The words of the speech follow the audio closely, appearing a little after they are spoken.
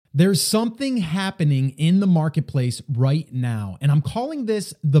There's something happening in the marketplace right now, and I'm calling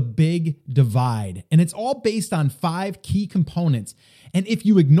this the big divide. And it's all based on 5 key components. And if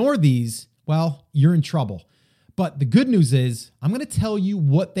you ignore these, well, you're in trouble. But the good news is I'm going to tell you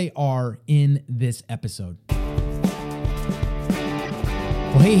what they are in this episode.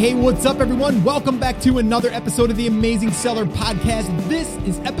 Well, hey, what's up, everyone? Welcome back to another episode of the Amazing Seller Podcast. This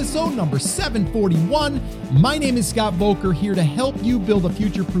is episode number 741. My name is Scott Volker, here to help you build a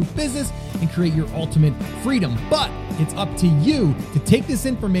future-proof business and create your ultimate freedom. But it's up to you to take this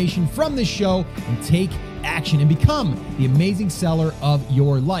information from this show and take action and become the amazing seller of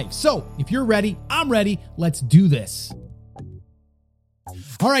your life. So if you're ready, I'm ready. Let's do this.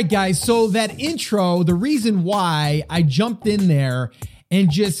 All right, guys. So that intro, the reason why I jumped in there and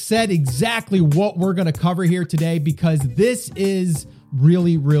just said exactly what we're going to cover here today, because this is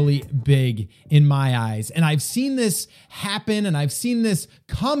really, really big in my eyes. And I've seen this happen and I've seen this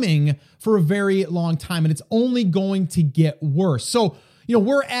coming for a very long time, and it's only going to get worse. So,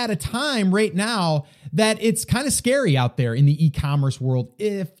 we're at a time right now that it's kind of scary out there in the e-commerce world.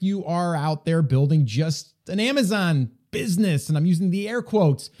 If you are out there building just an Amazon business, and I'm using the air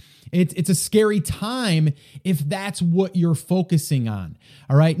quotes, it's a scary time if that's what you're focusing on.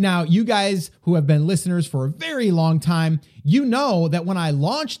 All right. Now, you guys who have been listeners for a very long time, you know that when I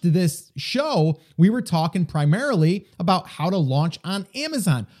launched this show, we were talking primarily about how to launch on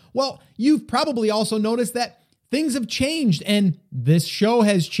Amazon. Well, you've probably also noticed that things have changed and this show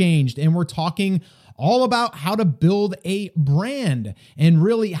has changed, and we're talking all about how to build a brand and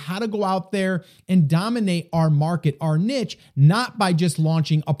really how to go out there and dominate our market, our niche, not by just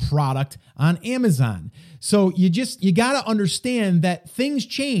launching a product on Amazon. So you got to understand that things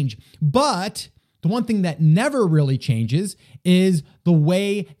change, but the one thing that never really changes is the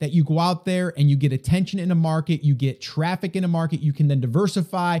way that you go out there and you get attention in a market, you get traffic in a market, you can then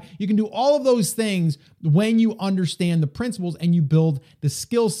diversify. You can do all of those things when you understand the principles and you build the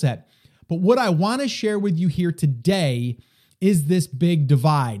skill set. But what I want to share with you here today is this big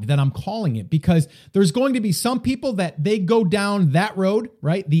divide that I'm calling it, because there's going to be some people that they go down that road,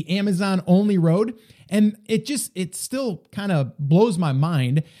 right? The Amazon only road. And it still kind of blows my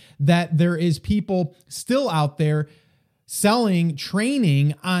mind that there is people still out there selling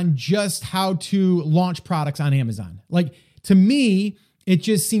training on just how to launch products on Amazon. Like, to me, it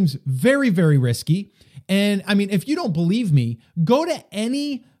just seems very, very risky. And I mean, if you don't believe me, go to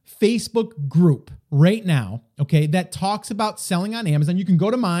any Facebook group right now, okay, that talks about selling on Amazon. You can go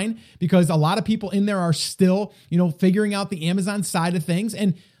to mine because a lot of people in there are still, figuring out the Amazon side of things.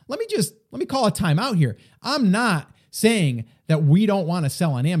 And let me call a timeout here. I'm not saying that we don't want to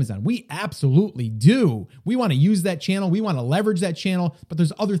sell on Amazon. We absolutely do. We want to use that channel. We want to leverage that channel, but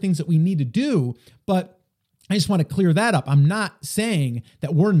there's other things that we need to do. But I just want to clear that up. I'm not saying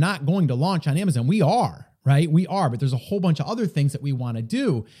that we're not going to launch on Amazon. We are. Right? We are, but there's a whole bunch of other things that we want to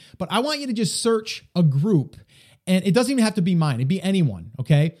do. But I want you to just search a group, and it doesn't even have to be mine. It'd be anyone,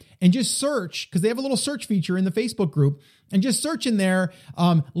 okay? And just search, because they have a little search feature in the Facebook group, and just search in there,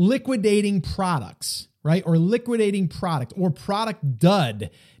 liquidating products, right? Or liquidating product, or product dud,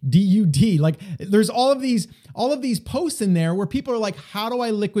 D-U-D. Like, there's all of these posts in there where people are like, how do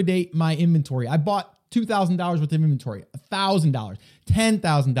I liquidate my inventory? I bought $2,000 worth of inventory, $1,000,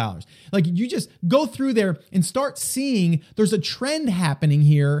 $10,000. Like, you just go through there and start seeing there's a trend happening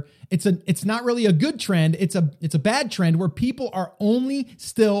here. It's not really a good trend. It's a bad trend where people are only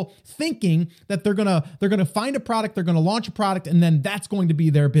still thinking that they're gonna find a product, they're gonna launch a product, and then that's going to be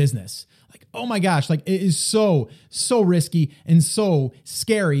their business. Like, oh my gosh, like, it is so risky and so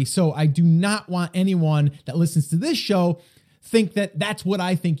scary. So I do not want anyone that listens to this show think that that's what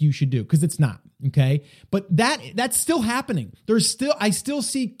I think you should do, because it's not. Okay. But that's still happening. I still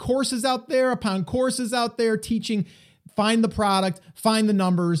see courses out there upon courses out there teaching, find the product, find the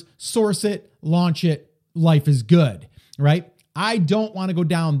numbers, source it, launch it. Life is good. Right. I don't want to go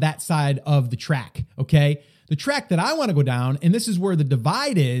down that side of the track. Okay. The track that I want to go down, and this is where the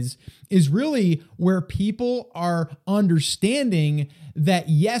divide is really where people are understanding that,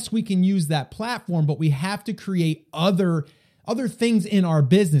 yes, we can use that platform, but we have to create other things in our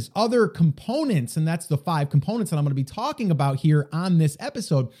business, other components. And that's the 5 components that I'm going to be talking about here on this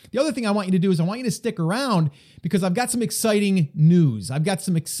episode. The other thing I want you to do is I want you to stick around, because I've got some exciting news. I've got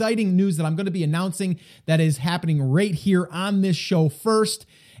some exciting news that I'm going to be announcing that is happening right here on this show first.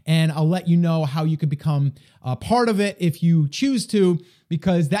 And I'll let you know how you could become a part of it if you choose to,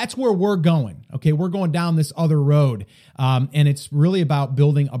 because that's where we're going. Okay. We're going down this other road. And it's really about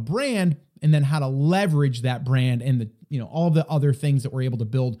building a brand and then how to leverage that brand and all the other things that we're able to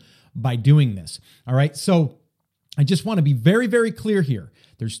build by doing this. All right. So I just want to be very, very clear here.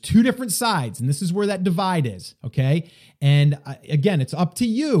 There's two different sides, and this is where that divide is, okay? And again, it's up to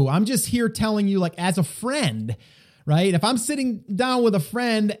you. I'm just here telling you, like, as a friend, right? If I'm sitting down with a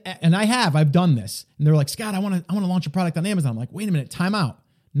friend, and I've done this, and they're like, Scott, I want to launch a product on Amazon. I'm like, wait a minute, time out.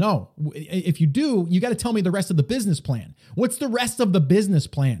 No, if you do, you got to tell me the rest of the business plan. What's the rest of the business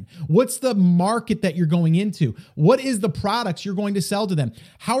plan? What's the market that you're going into? What is the products you're going to sell to them?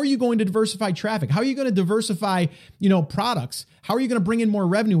 How are you going to diversify traffic? How are you going to diversify, products? How are you going to bring in more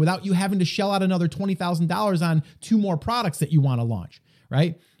revenue without you having to shell out another $20,000 on 2 more products that you want to launch,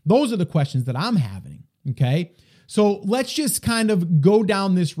 right? Those are the questions that I'm having, okay? So let's just kind of go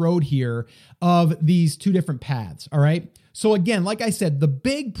down this road here of these 2 different paths, all right? So again, like I said, the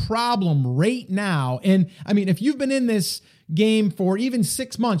big problem right now, and I mean, if you've been in this game for even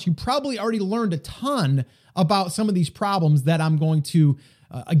 6 months, you probably already learned a ton about some of these problems that I'm going to,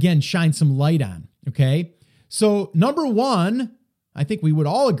 again, shine some light on, okay? So number 1, I think we would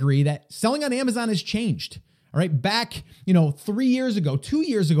all agree that selling on Amazon has changed. All right, back, 3 years ago, 2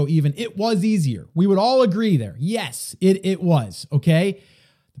 years ago even, it was easier. We would all agree there. Yes, it was, okay?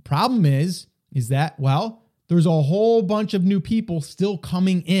 The problem is that, well, there's a whole bunch of new people still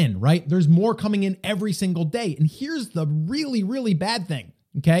coming in, right? There's more coming in every single day. And here's the really, really bad thing,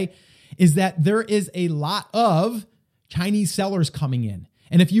 okay, is that there is a lot of Chinese sellers coming in.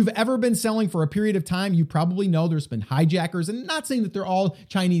 And if you've ever been selling for a period of time, you probably know there's been hijackers, and not saying that they're all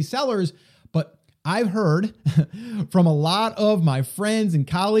Chinese sellers, but I've heard from a lot of my friends and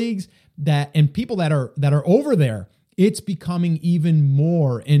colleagues and people that are over there, it's becoming even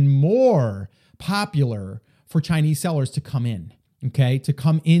more and more popular for Chinese sellers to come in, okay, to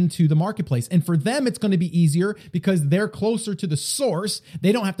come into the marketplace. And for them, it's going to be easier because they're closer to the source.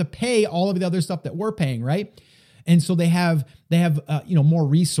 They don't have to pay all of the other stuff that we're paying, right? And so they have more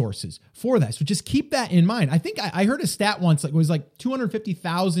resources for that. So just keep that in mind. I think I heard a stat once, like it was like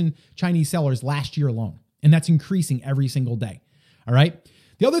 250,000 Chinese sellers last year alone, and that's increasing every single day. All right.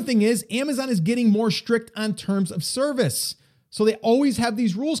 The other thing is Amazon is getting more strict on terms of service. So they always have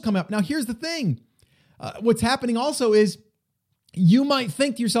these rules come up. Now, here's the thing. What's happening also is you might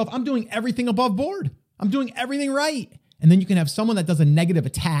think to yourself, I'm doing everything above board. I'm doing everything right. And then you can have someone that does a negative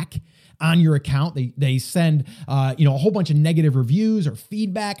attack on your account. They send, a whole bunch of negative reviews or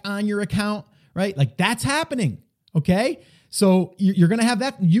feedback on your account, right? Like that's happening. Okay. So you're going to have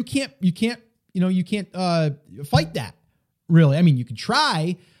that. You can't fight that really. I mean, you can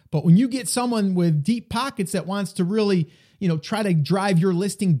try, but when you get someone with deep pockets that wants to really, try to drive your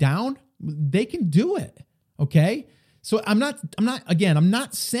listing down, they can do it. Okay. So I'm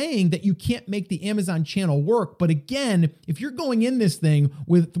not saying that you can't make the Amazon channel work. But again, if you're going in this thing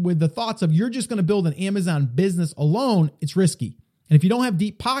with the thoughts of you're just going to build an Amazon business alone, it's risky. And if you don't have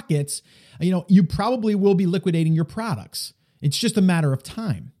deep pockets, you probably will be liquidating your products. It's just a matter of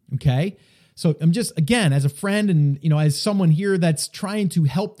time. Okay. So I'm just, again, as a friend and, as someone here that's trying to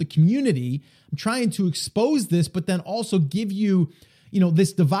help the community, I'm trying to expose this, but then also give you,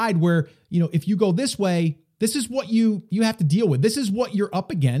 this divide where, if you go this way, this is what you have to deal with. This is what you're up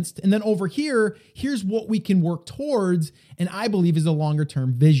against. And then over here, here's what we can work towards. And I believe is a longer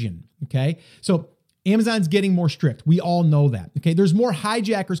term vision. Okay. So Amazon's getting more strict. We all know that. Okay. There's more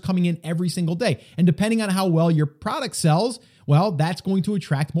hijackers coming in every single day. And depending on how well your product sells, well, that's going to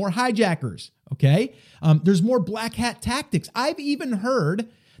attract more hijackers. Okay. There's more black hat tactics. I've even heard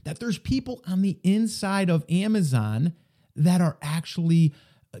that there's people on the inside of Amazon that are actually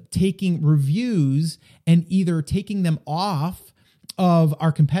taking reviews and either taking them off of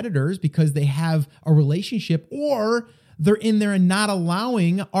our competitors because they have a relationship, or they're in there and not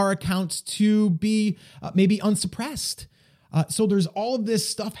allowing our accounts to be maybe unsuppressed. So there's all of this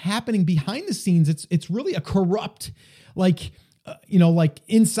stuff happening behind the scenes. It's really a corrupt, like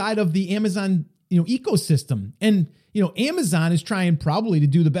inside of the Amazon, ecosystem. And, Amazon is trying probably to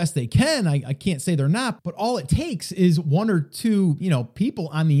do the best they can. I can't say they're not, but all it takes is 1 or 2, people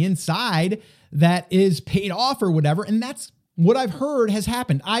on the inside that is paid off or whatever. And that's what I've heard has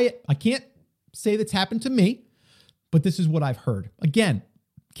happened. I can't say that's happened to me, but this is what I've heard. Again,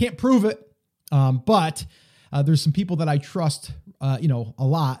 can't prove it. But there's some people that I trust, a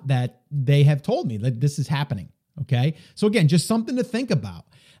lot that they have told me that this is happening. Okay. So again, just something to think about.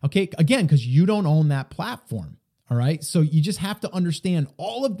 Okay. Again, because you don't own that platform. All right. So you just have to understand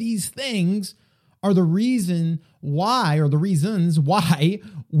all of these things are the reasons why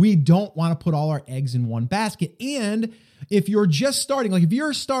we don't want to put all our eggs in one basket. And if you're just starting, like if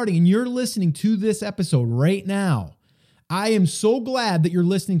you're starting and you're listening to this episode right now, I am so glad that you're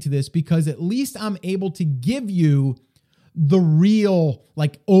listening to this, because at least I'm able to give you the real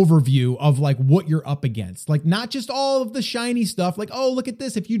like overview of like what you're up against. Like not just all of the shiny stuff like, oh, look at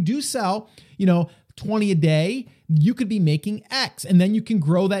this. If you do sell, 20 a day, you could be making X, and then you can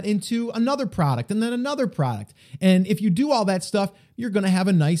grow that into another product and then another product. And if you do all that stuff, you're going to have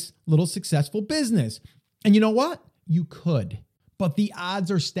a nice little successful business. And you know what? You could, but the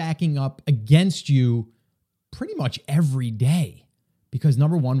odds are stacking up against you pretty much every day because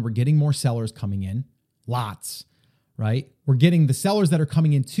number one, we're getting more sellers coming in, lots, right? We're getting the sellers that are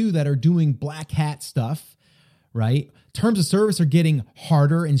coming in too that are doing black hat stuff, right? Terms of service are getting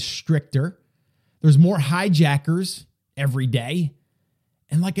harder and stricter. There's more hijackers every day.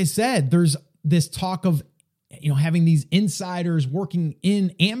 And like I said, there's this talk of, having these insiders working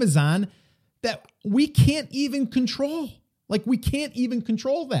in Amazon that we can't even control. Like we can't even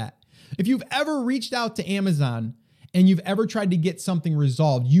control that. If you've ever reached out to Amazon and you've ever tried to get something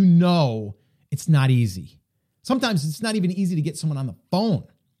resolved, it's not easy. Sometimes it's not even easy to get someone on the phone.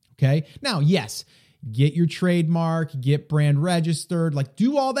 Okay. Now, yes, get your trademark, get brand registered, like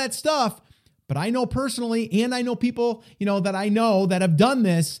do all that stuff. But I know personally, and I know people, that I know that have done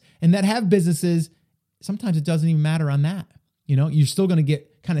this and that have businesses. Sometimes it doesn't even matter on that. You're still going to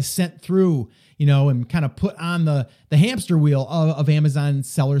get kind of sent through, and kind of put on the hamster wheel of Amazon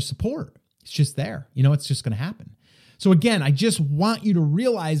seller support. It's just there. It's just going to happen. So again, I just want you to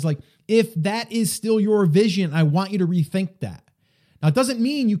realize, like, if that is still your vision, I want you to rethink that. Now, it doesn't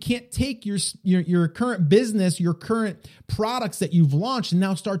mean you can't take your current business, your current products that you've launched and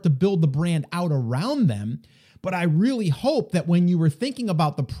now start to build the brand out around them. But I really hope that when you were thinking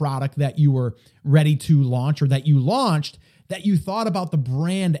about the product that you were ready to launch or that you launched, that you thought about the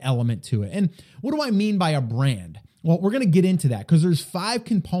brand element to it. And what do I mean by a brand? Well, we're going to get into that because there's 5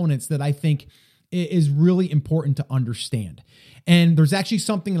 components that I think is really important to understand. And there's actually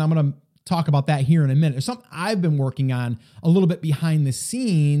something that I'm going to talk about that here in a minute. There's something I've been working on a little bit behind the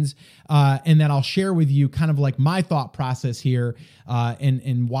scenes, and that I'll share with you kind of like my thought process here,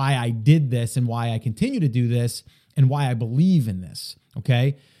 and why I did this and why I continue to do this and why I believe in this.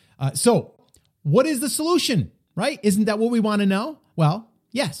 Okay. So what is the solution, right? Isn't that what we want to know? Well,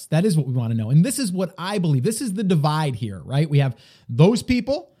 yes, that is what we want to know. And this is what I believe. This is the divide here, right? We have those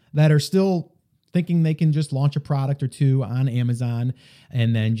people that are still thinking they can just launch a product or two on Amazon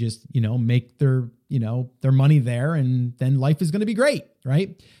and then just, make their money there and then life is going to be great,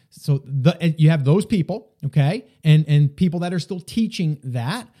 right? So you have those people, okay? And people that are still teaching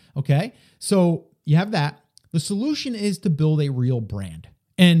that, okay? So you have that. The solution is to build a real brand.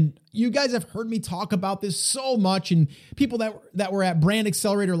 And you guys have heard me talk about this so much, and people that were at Brand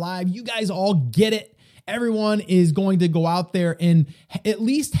Accelerator Live, you guys all get it. Everyone is going to go out there and at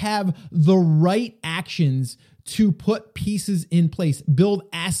least have the right actions to put pieces in place, build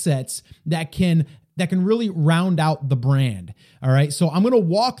assets that can really round out the brand. All right. So I'm going to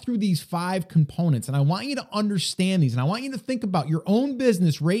walk through these 5 components, and I want you to understand these, and I want you to think about your own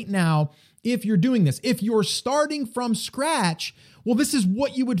business right now. If you're doing this, if you're starting from scratch, well, this is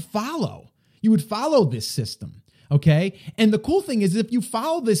what you would follow. You would follow this system. Okay. And the cool thing is if you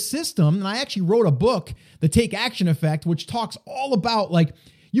follow this system, and I actually wrote a book, The Take Action Effect, which talks all about like,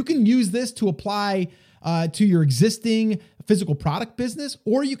 you can use this to apply to your existing physical product business,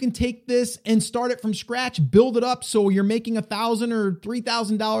 or you can take this and start it from scratch, build it up so you're making $1,000 or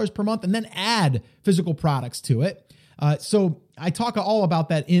 $3,000 per month and then add physical products to it. So I talk all about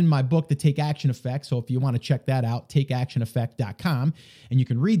that in my book, The Take Action Effect. So if you want to check that out, takeactioneffect.com, and you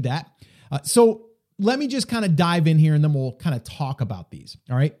can read that. So let me just kind of dive in here and then we'll kind of talk about these.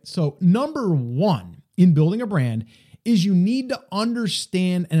 All right. So number 1 in building a brand is you need to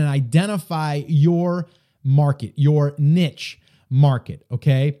understand and identify your market, your niche market.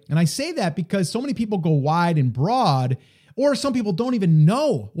 Okay. And I say that because so many people go wide and broad, or some people don't even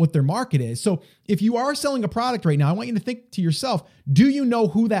know what their market is. So if you are selling a product right now, I want you to think to yourself, do you know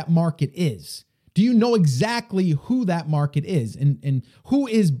who that market is? Do you know exactly who that market is and who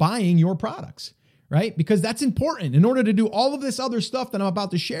is buying your products? Right? Because that's important. In order to do all of this other stuff that I'm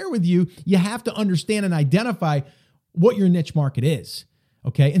about to share with you, you have to understand and identify what your niche market is.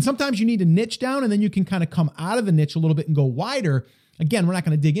 Okay. And sometimes you need to niche down and then you can kind of come out of the niche a little bit and go wider. Again, we're not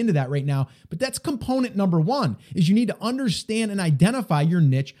going to dig into that right now, but that's component number 1 is you need to understand and identify your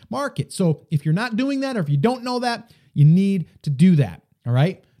niche market. So if you're not doing that, or if you don't know that, you need to do that. All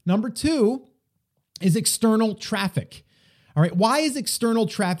right. Number 2 is external traffic. All right. Why is external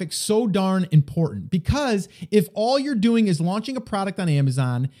traffic so darn important? Because if all you're doing is launching a product on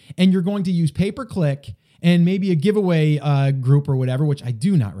Amazon and you're going to use pay-per-click and maybe a giveaway group or whatever, which I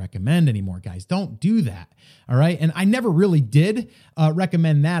do not recommend anymore, guys. Don't do that. All right. And I never really did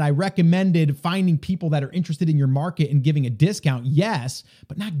recommend that. I recommended finding people that are interested in your market and giving a discount. Yes,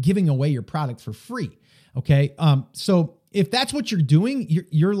 but not giving away your product for free. Okay. So if that's what you're doing,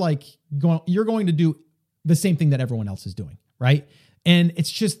 you're going to do the same thing that everyone else is doing. Right. And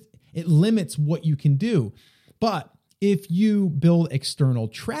it limits what you can do. But if you build external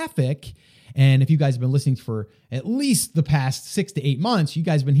traffic, and if you guys have been listening for at least the past 6 to 8 months, you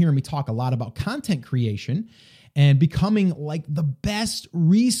guys have been hearing me talk a lot about content creation and becoming like the best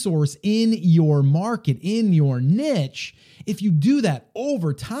resource in your market, in your niche. If you do that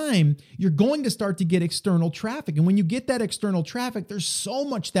over time, you're going to start to get external traffic. And when you get that external traffic, there's so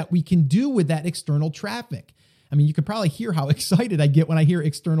much that we can do with that external traffic. I mean, you can probably hear how excited I get when I hear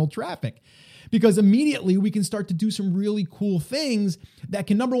external traffic, because immediately we can start to do some really cool things that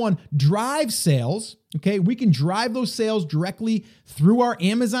can, number one, drive sales. Okay. We can drive those sales directly through our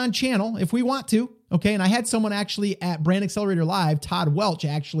Amazon channel if we want to. Okay. And I had someone actually at Brand Accelerator Live, Todd Welch,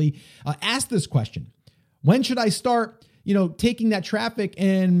 actually asked this question. When should I start, taking that traffic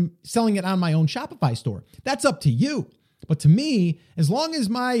and selling it on my own Shopify store? That's up to you. But to me, as long as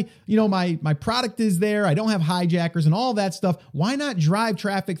my product is there, I don't have hijackers and all that stuff, why not drive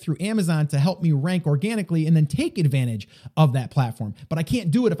traffic through Amazon to help me rank organically and then take advantage of that platform? But I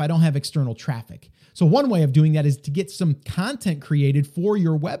can't do it if I don't have external traffic. So one way of doing that is to get some content created for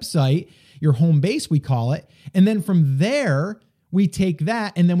your website, your home base, we call it. And then from there, we take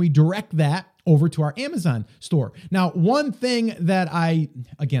that and then we direct that over to our Amazon store. Now, one thing that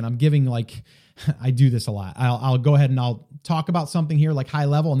I'm giving I do this a lot. I'll go ahead and I'll talk about something here like high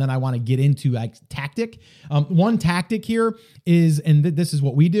level, and then I want to get into like tactic. One tactic here is, and this is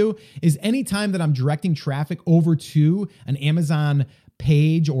what we do, is anytime that I'm directing traffic over to an Amazon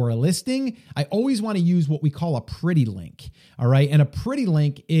page or a listing, I always want to use what we call a pretty link. All right. And a pretty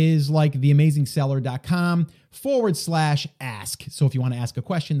link is like theamazingseller.com/ask. So if you want to ask a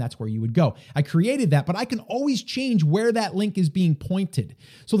question, that's where you would go. I created that, but I can always change where that link is being pointed.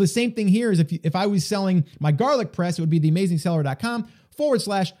 So the same thing here is if I was selling my garlic press, it would be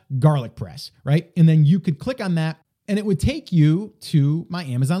theamazingseller.com/garlic press. Right. And then you could click on that and it would take you to my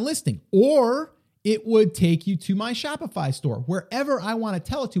Amazon listing, or it would take you to my Shopify store, wherever I want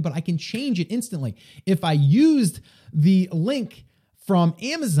to tell it to, but I can change it instantly. If I used the link from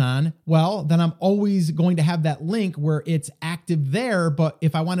Amazon, well, then I'm always going to have that link where it's active there. But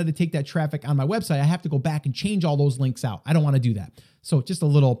if I wanted to take that traffic on my website, I have to go back and change all those links out. I don't want to do that. So just a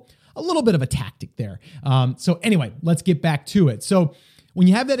little bit of a tactic there. So anyway, let's get back to it. So when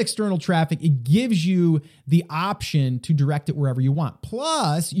you have that external traffic, it gives you the option to direct it wherever you want.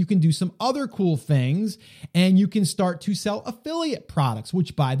 Plus, you can do some other cool things and you can start to sell affiliate products,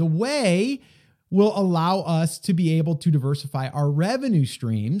 which, by the way, will allow us to be able to diversify our revenue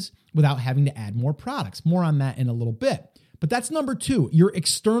streams without having to add more products. More on that in a little bit. But that's number 2, your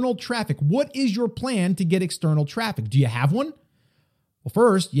external traffic. What is your plan to get external traffic? Do you have one? Well,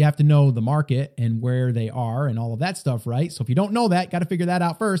 first, you have to know the market and where they are and all of that stuff, right? So if you don't know that, got to figure that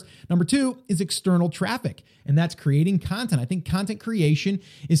out first. Number 2 is external traffic, and that's creating content. I think content creation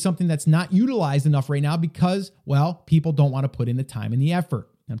is something that's not utilized enough right now because, well, people don't want to put in the time and the effort.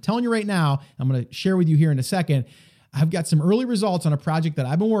 And I'm telling you right now, I'm going to share with you here in a second, I've got some early results on a project that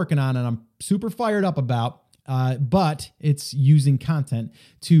I've been working on and I'm super fired up about. But it's using content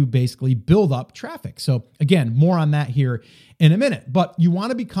to basically build up traffic. So again, more on that here in a minute, but you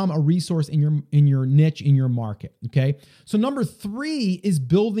want to become a resource in your niche, in your market. Okay. So number 3 is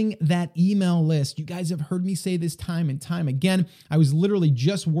building that email list. You guys have heard me say this time and time again. I was literally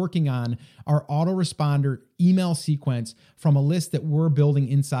just working on our autoresponder email sequence from a list that we're building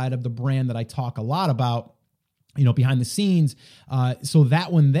inside of the brand that I talk a lot about, behind the scenes. So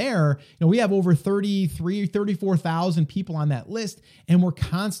that one there, we have over 34,000 people on that list, and we're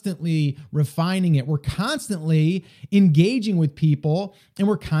constantly refining it. We're constantly engaging with people, and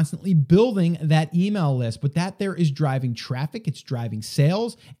we're constantly building that email list. But that there is driving traffic, it's driving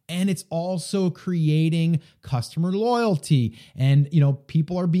sales, and it's also creating customer loyalty. And,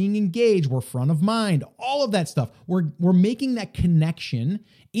 people are being engaged. We're front of mind, all of that stuff. We're making that connection,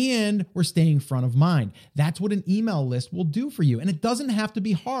 and we're staying front of mind. That's what an email list will do for you. And it doesn't have to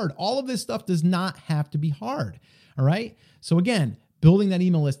be hard. All of this stuff does not have to be hard. All right. So again, building that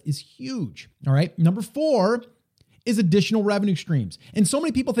email list is huge. All right. Number 4 is additional revenue streams. And so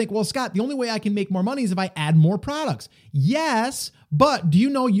many people think, well, Scott, the only way I can make more money is if I add more products. Yes, but do you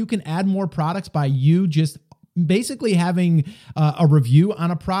know you can add more products by you just basically having a review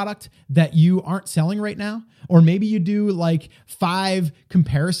on a product that you aren't selling right now. Or maybe you do like 5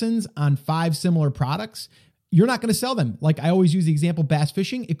 comparisons on 5 similar products. You're not going to sell them. Like I always use the example bass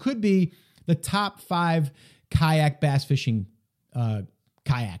fishing. It could be the top 5 kayak bass fishing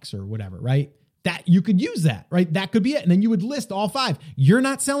kayaks or whatever, right? That you could use that, right? That could be it. And then you would list all 5. You're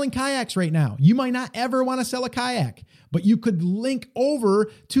not selling kayaks right now. You might not ever want to sell a kayak, but you could link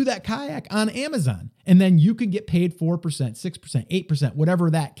over to that kayak on Amazon. And then you could get paid 4%, 6%, 8%,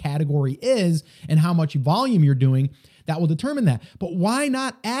 whatever that category is and how much volume you're doing. That will determine that. But why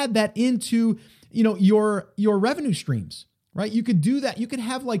not add that into, your revenue streams, right? You could do that. You could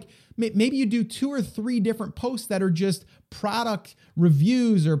have like, maybe you do 2 or 3 different posts that are just product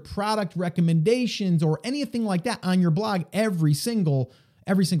reviews or product recommendations or anything like that on your blog every single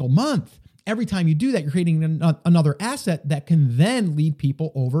month. Every time you do that, you're creating another asset that can then lead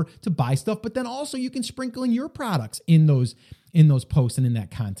people over to buy stuff. But then also you can sprinkle in your products in those posts and in that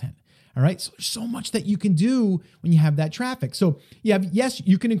content. All right. So there's so much that you can do when you have that traffic. So yes,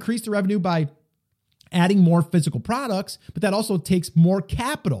 you can increase the revenue by adding more physical products, but that also takes more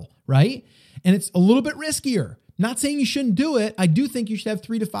capital, right? And it's a little bit riskier. Not saying you shouldn't do it. I do think you should have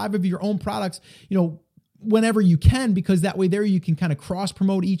 3 to 5 of your own products, whenever you can, because that way there you can kind of cross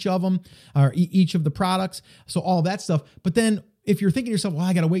promote each of them or each of the products. So all that stuff. But then if you're thinking to yourself, well,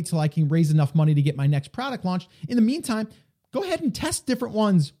 I got to wait till I can raise enough money to get my next product launched. In the meantime, go ahead and test different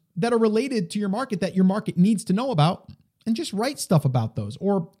ones that are related to your market that your market needs to know about. And just write stuff about those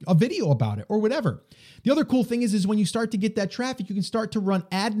or a video about it or whatever. The other cool thing is when you start to get that traffic, you can start to run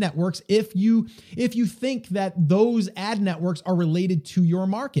ad networks if you think that those ad networks are related to your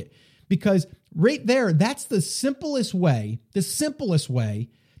market. Because right there, that's the simplest way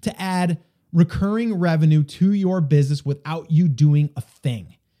to add recurring revenue to your business without you doing a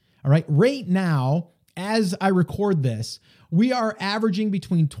thing. All right. Right now, as I record this, we are averaging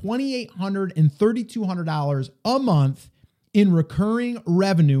between $2,800 and $3,200 a month in recurring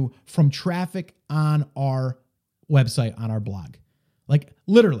revenue from traffic on our website, on our blog. Like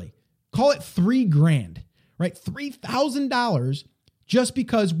literally, call it $3,000, right? $3,000 just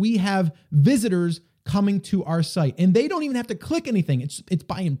because we have visitors coming to our site and they don't even have to click anything. It's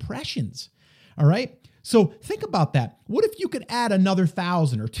by impressions. All right. So think about that. What if you could add another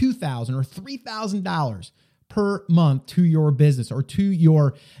 $1,000 or $2,000 or $3,000 per month to your business or to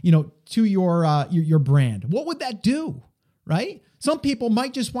your brand? What would that do? Right? Some people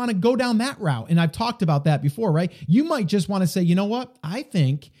might just want to go down that route. And I've talked about that before, right? You might just want to say, you know what? I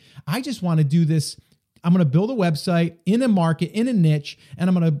think I just want to do this. I'm going to build a website in a market, in a niche, and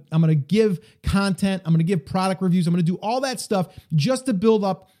I'm going to give content. I'm going to give product reviews. I'm going to do all that stuff just to build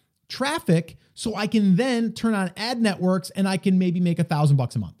up traffic so I can then turn on ad networks and I can maybe make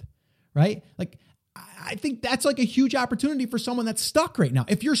 $1,000 a month, right? Like, I think that's like a huge opportunity for someone that's stuck right now.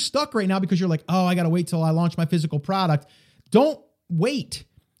 If you're stuck right now because you're like, oh, I got to wait till I launch my physical product, don't wait.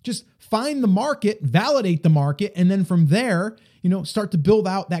 Just find the market, validate the market, and then from there, start to build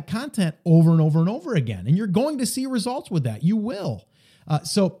out that content over and over and over again. And you're going to see results with that. You will.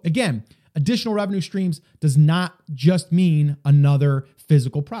 So again, additional revenue streams does not just mean another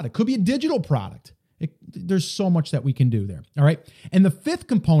physical product. Could be a digital product. There's so much that we can do there. All right. And the 5th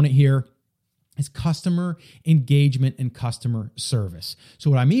component here is customer engagement and customer service. So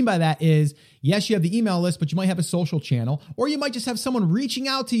what I mean by that is, yes, you have the email list, but you might have a social channel, or you might just have someone reaching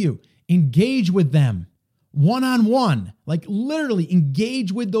out to you. Engage with them one-on-one, like literally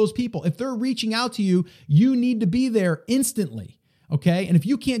engage with those people. If they're reaching out to you, you need to be there instantly. Okay. And if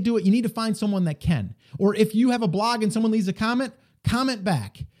you can't do it, you need to find someone that can. Or if you have a blog and someone leaves a comment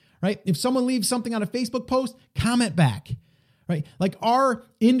back, right? If someone leaves something on a Facebook post, comment back. Right? Like our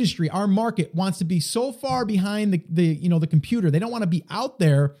industry, our market wants to be so far behind the computer. They don't want to be out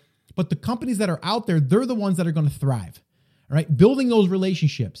there, but the companies that are out there, they're the ones that are going to thrive. All right? Building those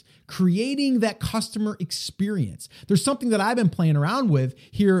relationships, creating that customer experience. There's something that I've been playing around with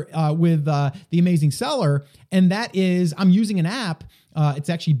here with The Amazing Seller, and that is I'm using an app. It's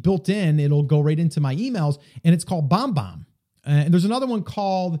actually built in. It'll go right into my emails, and it's called BombBomb. And there's another one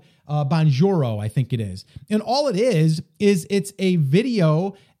called Bonjoro, I think it is. And all it is it's a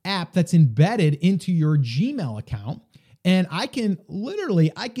video app that's embedded into your Gmail account. And I can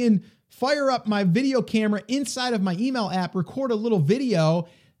fire up my video camera inside of my email app, record a little video,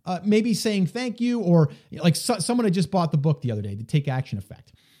 maybe saying thank you, or like someone had just bought the book the other day, the Take Action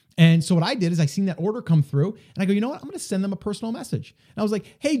Effect. And so what I did is I seen that order come through and I go, you know what? I'm going to send them a personal message. And I was like,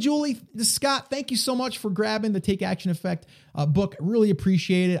 hey, Julie, this is Scott. Thank you so much for grabbing the Take Action Effect book. I really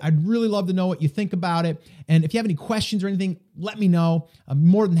appreciate it. I'd really love to know what you think about it. And if you have any questions or anything, let me know. I'm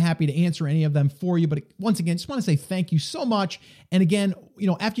more than happy to answer any of them for you. But once again, just want to say thank you so much. And again,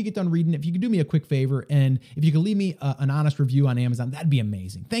 after you get done reading, if you could do me a quick favor and if you could leave me an honest review on Amazon, that'd be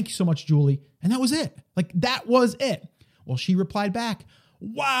amazing. Thank you so much, Julie. And that was it. That was it. Well, she replied back,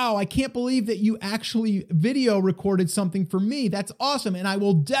 wow, I can't believe that you actually video recorded something for me. That's awesome. And I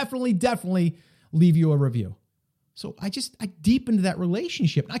will definitely leave you a review. So I deepened that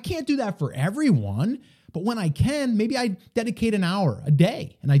relationship. I can't do that for everyone, but when I can, maybe I dedicate an hour a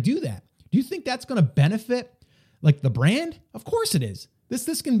day and I do that. Do you think that's going to benefit the brand? Of course it is.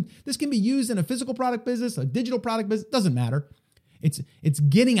 This can be used in a physical product business, a digital product business, doesn't matter. It's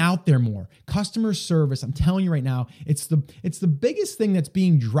getting out there more. Customer service, I'm telling you right now, it's the biggest thing that's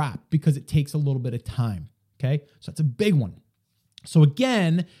being dropped because it takes a little bit of time, okay? So that's a big one. So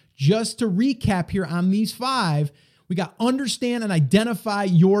again, just to recap here on these 5, we got understand and identify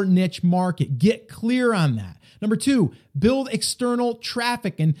your niche market. Get clear on that. Number 2, build external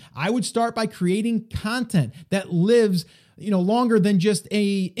traffic. And I would start by creating content that lives longer than just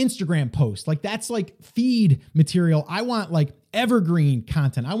a Instagram post. That's feed material. I want evergreen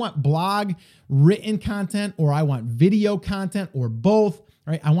content. I want blog written content, or I want video content, or both,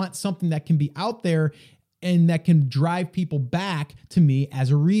 right? I want something that can be out there and that can drive people back to me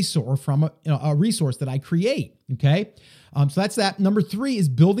as a resource, or from a resource that I create. Okay. So that's that. Number 3 is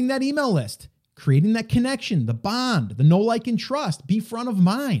building that email list, creating that connection, the bond, the know, like, and trust, be front of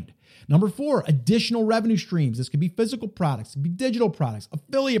mind. Number 4, additional revenue streams. This could be physical products, it could be digital products,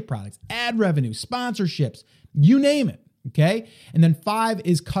 affiliate products, ad revenue, sponsorships, you name it. Okay. And then 5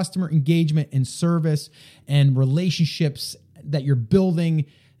 is customer engagement and service and relationships that you're building.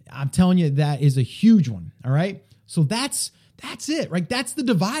 I'm telling you, that is a huge one. All right. So that's it, right? That's the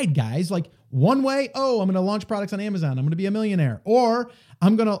divide, guys. One way, I'm going to launch products on Amazon. I'm going to be a millionaire. Or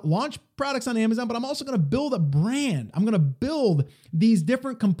I'm going to launch products on Amazon, but I'm also going to build a brand. I'm going to build these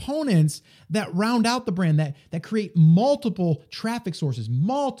different components that round out the brand, that create multiple traffic sources,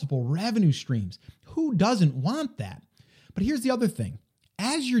 multiple revenue streams. Who doesn't want that? But here's the other thing.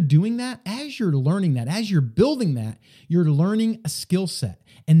 As you're doing that, as you're learning that, as you're building that, you're learning a skill set.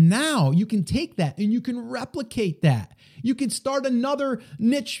 And now you can take that and you can replicate that. You can start another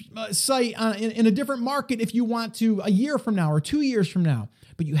niche site in a different market if you want to, a year from now or 2 years from now.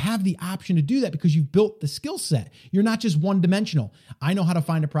 But you have the option to do that because you've built the skill set. You're not just one dimensional. I know how to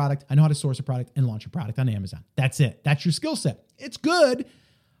find a product. I know how to source a product and launch a product on Amazon. That's it. That's your skill set. It's good,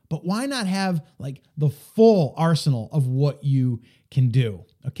 but why not have the full arsenal of what you can do?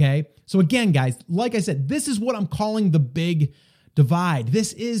 Okay. So again, guys, like I said, this is what I'm calling the big divide.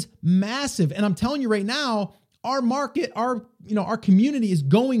 This is massive. And I'm telling you right now, our market, our community is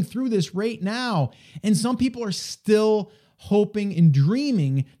going through this right now. And some people are still hoping and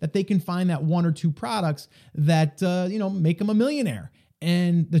dreaming that they can find that 1 or 2 products that, make them a millionaire.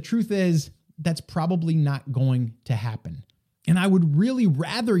 And the truth is that's probably not going to happen. And I would really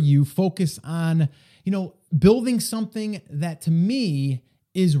rather you focus on, building something that to me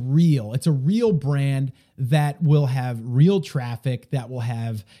is real. It's a real brand that will have real traffic, that will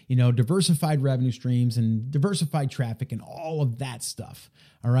have, diversified revenue streams and diversified traffic and all of that stuff.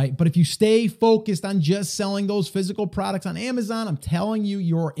 All right. But if you stay focused on just selling those physical products on Amazon, I'm telling you,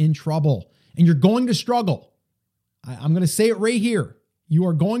 you're in trouble and you're going to struggle. I'm going to say it right here. You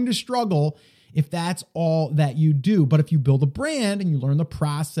are going to struggle if that's all that you do. But if you build a brand and you learn the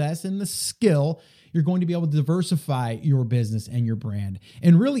process and the skill, you're going to be able to diversify your business and your brand.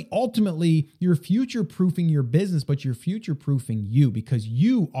 And really, ultimately, you're future-proofing your business, but you're future-proofing you because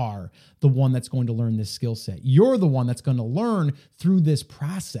you are the one that's going to learn this skill set. You're the one that's going to learn through this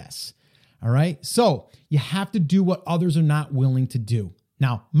process. All right? So you have to do what others are not willing to do.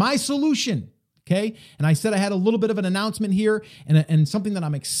 Now, my solution, okay? And I said I had a little bit of an announcement here and something that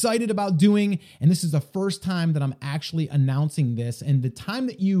I'm excited about doing. And this is the first time that I'm actually announcing this. And the time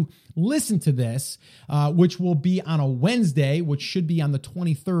that you listen to this, which will be on a Wednesday, which should be on the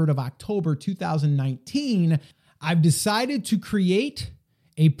 23rd of October, 2019, I've decided to create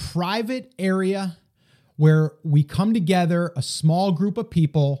a private area where we come together, a small group of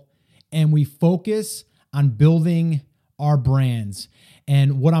people, and we focus on building our brands.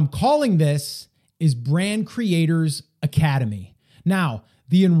 And what I'm calling this is Brand Creators Academy. Now,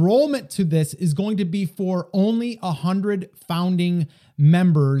 the enrollment to this is going to be for only 100 founding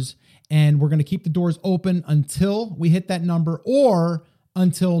members, and we're going to keep the doors open until we hit that number or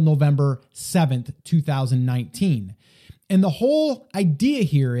until November 7th, 2019. And the whole idea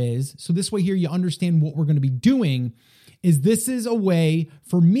here is, so this way here you understand what we're going to be doing, is this is a way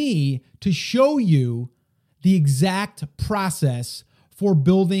for me to show you the exact process for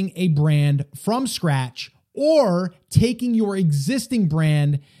building a brand from scratch or taking your existing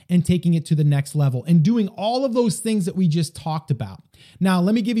brand and taking it to the next level and doing all of those things that we just talked about. Now,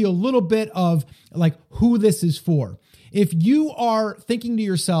 let me give you a little bit of like who this is for. If you are thinking to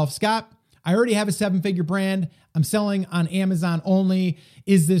yourself, Scott, I already have a 7-figure brand. I'm selling on Amazon only.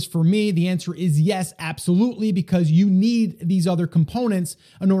 Is this for me? The answer is yes, absolutely, because you need these other components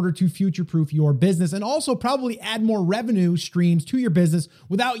in order to future-proof your business and also probably add more revenue streams to your business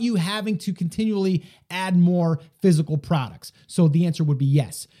without you having to continually add more physical products. So the answer would be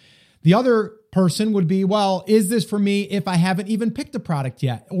yes. The other person would be, well, is this for me if I haven't even picked a product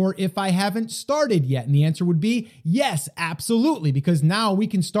yet or if I haven't started yet? And the answer would be yes, absolutely, because now we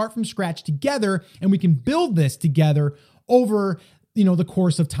can start from scratch together and we can build this together over, the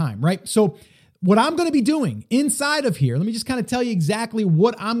course of time, right? So what I'm going to be doing inside of here, let me just kind of tell you exactly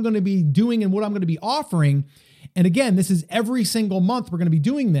what I'm going to be doing and what I'm going to be offering. And again, this is every single month we're going to be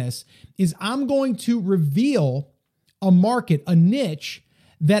doing this, is I'm going to reveal a market, a niche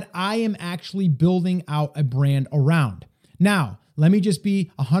that I am actually building out a brand around. Now, let me just be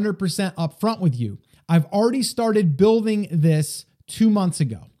 100% upfront with you. I've already started building this 2 months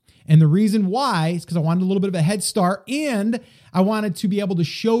ago. And the reason why is because I wanted a little bit of a head start and I wanted to be able to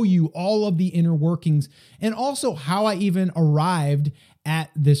show you all of the inner workings and also how I even arrived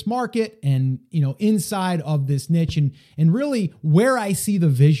at this market and, inside of this niche and really where I see the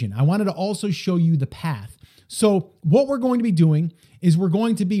vision. I wanted to also show you the path. So what we're going to be doing is we're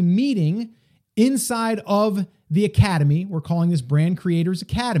going to be meeting inside of the academy. We're calling this Brand Creators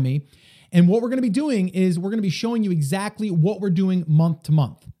Academy. And what we're going to be doing is we're going to be showing you exactly what we're doing month to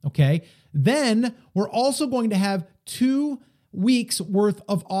month. Okay. Then we're also going to have 2 weeks worth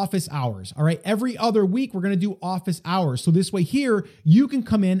of office hours. All right. Every other week, we're going to do office hours. So this way here, you can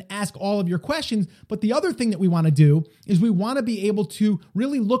come in, ask all of your questions. But the other thing that we want to do is we want to be able to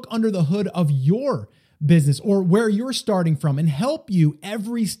really look under the hood of your business or where you're starting from and help you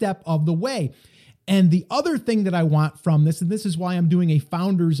every step of the way. And the other thing that I want from this, and this is why I'm doing a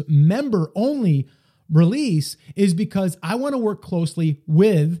founders member only release, is because I want to work closely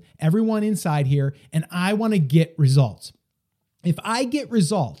with everyone inside here and I want to get results. If I get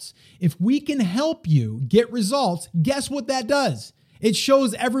results, if we can help you get results, guess what that does? It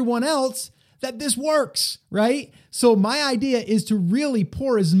shows everyone else that this works, right? So my idea is to really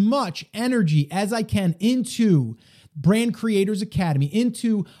pour as much energy as I can into Brand Creators Academy,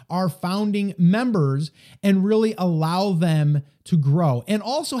 into our founding members, and really allow them to grow and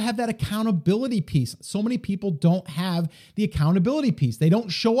also have that accountability piece. So many people don't have the accountability piece. They don't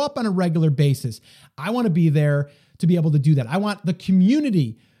show up on a regular basis. I want to be there to be able to do that. I want the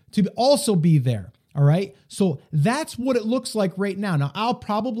community to also be there. All right. So that's what it looks like right now. Now, I'll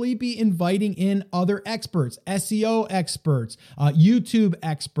probably be inviting in other experts, SEO experts, YouTube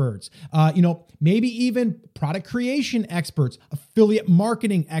experts, maybe even product creation experts, affiliate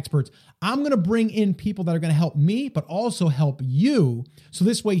marketing experts. I'm going to bring in people that are going to help me, but also help you. So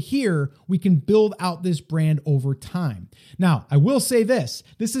this way here, we can build out this brand over time. Now, I will say this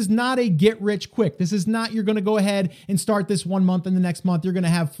is not a get rich quick. This is not, you're going to go ahead and start this 1 month and the next month, you're going to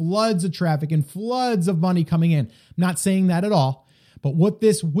have floods of traffic and floods of money coming in. I'm not saying that at all. But what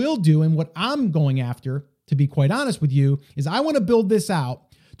this will do and what I'm going after, to be quite honest with you, is I want to build this out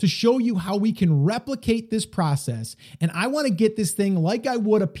to show you how we can replicate this process. And I want to get this thing like I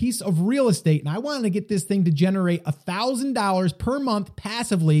would a piece of real estate. And I want to get this thing to generate $1,000 per month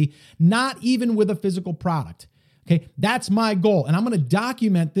passively, not even with a physical product. Okay, that's my goal. And I'm going to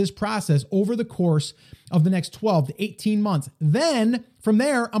document this process over the course of the next 12 to 18 months. Then from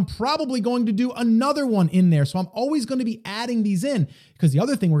there, I'm probably going to do another one in there. So I'm always going to be adding these in, because the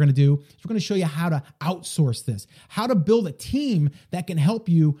other thing we're going to do is we're going to show you how to outsource this, how to build a team that can help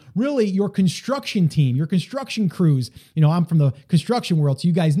you, really your construction team, your construction crews. I'm from the construction world, so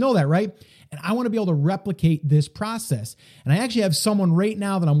you guys know that, right? And I want to be able to replicate this process. And I actually have someone right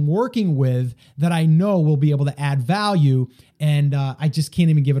now that I'm working with that I know will be able to add value. And I just can't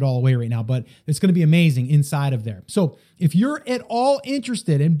even give it all away right now, but it's going to be amazing inside of there. So if you're at all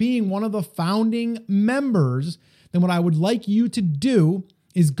interested in being one of the founding members, then what I would like you to do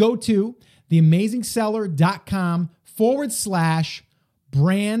is go to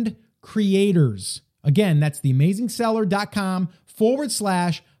theamazingseller.com/brand creators. Again, that's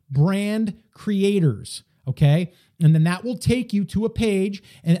theamazingseller.com/brand creators. Okay. And then that will take you to a page.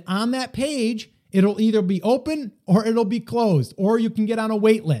 And on that page, it'll either be open or it'll be closed, or you can get on a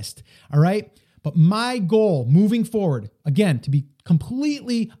wait list. All right. But my goal moving forward, again, to be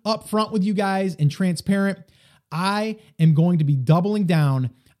completely upfront with you guys and transparent, I am going to be doubling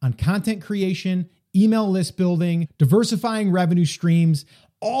down on content creation, email list building, diversifying revenue streams.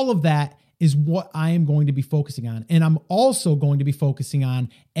 All of that is what I am going to be focusing on. And I'm also going to be focusing on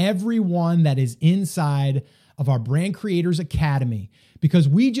everyone that is inside of our Brand Creators Academy, because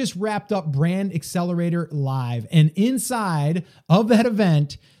we just wrapped up Brand Accelerator Live. And inside of that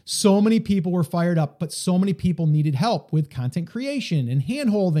event, so many people were fired up, but so many people needed help with content creation and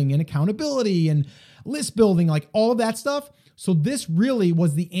handholding and accountability and list building, like all of that stuff. So this really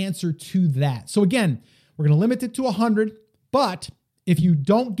was the answer to that. So again, we're going to limit it to 100, but if you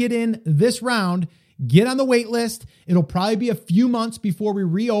don't get in this round, get on the wait list. It'll probably be a few months before we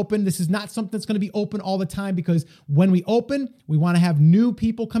reopen. This is not something that's going to be open all the time, because when we open, we want to have new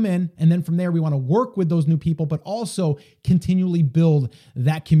people come in. And then from there, we want to work with those new people, but also continually build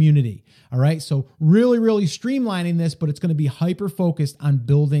that community. All right. So really, really streamlining this, but it's going to be hyper-focused on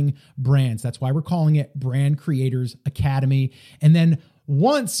building brands. That's why we're calling it Brand Creators Academy. And then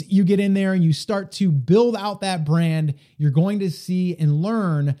once you get in there and you start to build out that brand, you're going to see and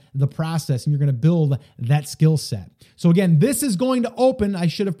learn the process, and you're going to build that skill set. So again, this is going to open. I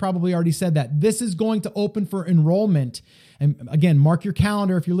should have probably already said that. This is going to open for enrollment. And again, mark your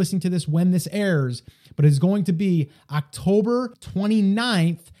calendar if you're listening to this when this airs, but it's going to be October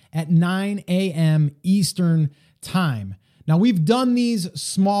 29th at 9 a.m. Eastern time. Now, we've done these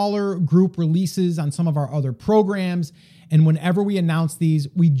smaller group releases on some of our other programs, and whenever we announce these,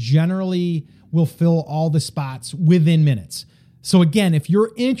 we generally will fill all the spots within minutes. So again, if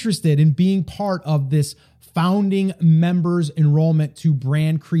you're interested in being part of this founding members enrollment to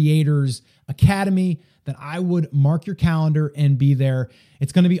Brand Creators Academy, then I would mark your calendar and be there.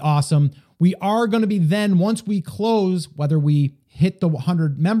 It's going to be awesome. We are going to be then, once we close, whether we hit the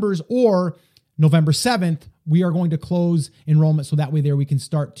 100 members or November 7th, we are going to close enrollment, so that way there we can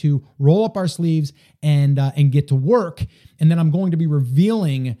start to roll up our sleeves and get to work. And then I'm going to be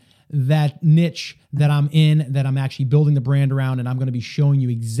revealing that niche that I'm in, that I'm actually building the brand around, and I'm going to be showing you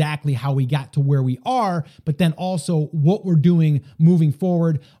exactly how we got to where we are, but then also what we're doing moving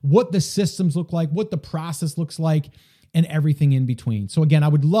forward, what the systems look like, what the process looks like, and everything in between. So again, I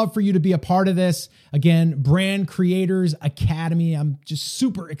would love for you to be a part of this. Again, Brand Creators Academy. I'm just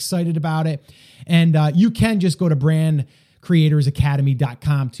super excited about it. And you can just go to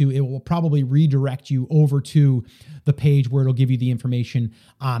brandcreatorsacademy.com too. It will probably redirect you over to the page where it'll give you the information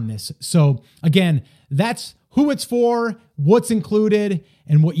on this. So again, that's who it's for, what's included,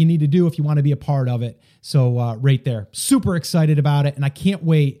 and what you need to do if you want to be a part of it. So right there, super excited about it. And I can't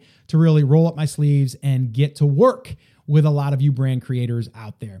wait to really roll up my sleeves and get to work with a lot of you brand creators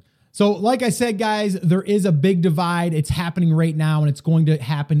out there. So like I said, guys, there is a big divide. It's happening right now, and it's going to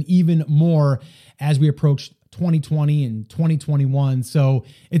happen even more as we approach 2020 and 2021. So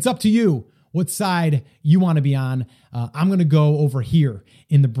it's up to you what side you want to be on. I'm going to go over here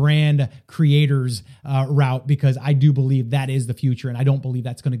in the brand creators route, because I do believe that is the future, and I don't believe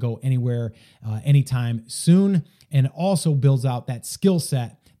that's going to go anywhere anytime soon, and it also builds out that skill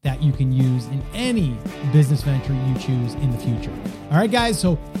set that you can use in any business venture you choose in the future. All right, guys,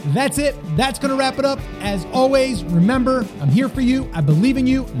 so that's it. That's going to wrap it up. As always, remember, I'm here for you. I believe in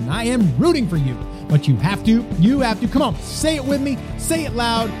you, and I am rooting for you. But you have to, come on, say it with me, say it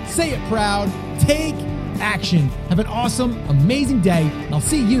loud, say it proud, take action. Have an awesome, amazing day. I'll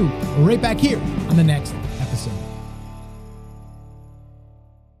see you right back here on the next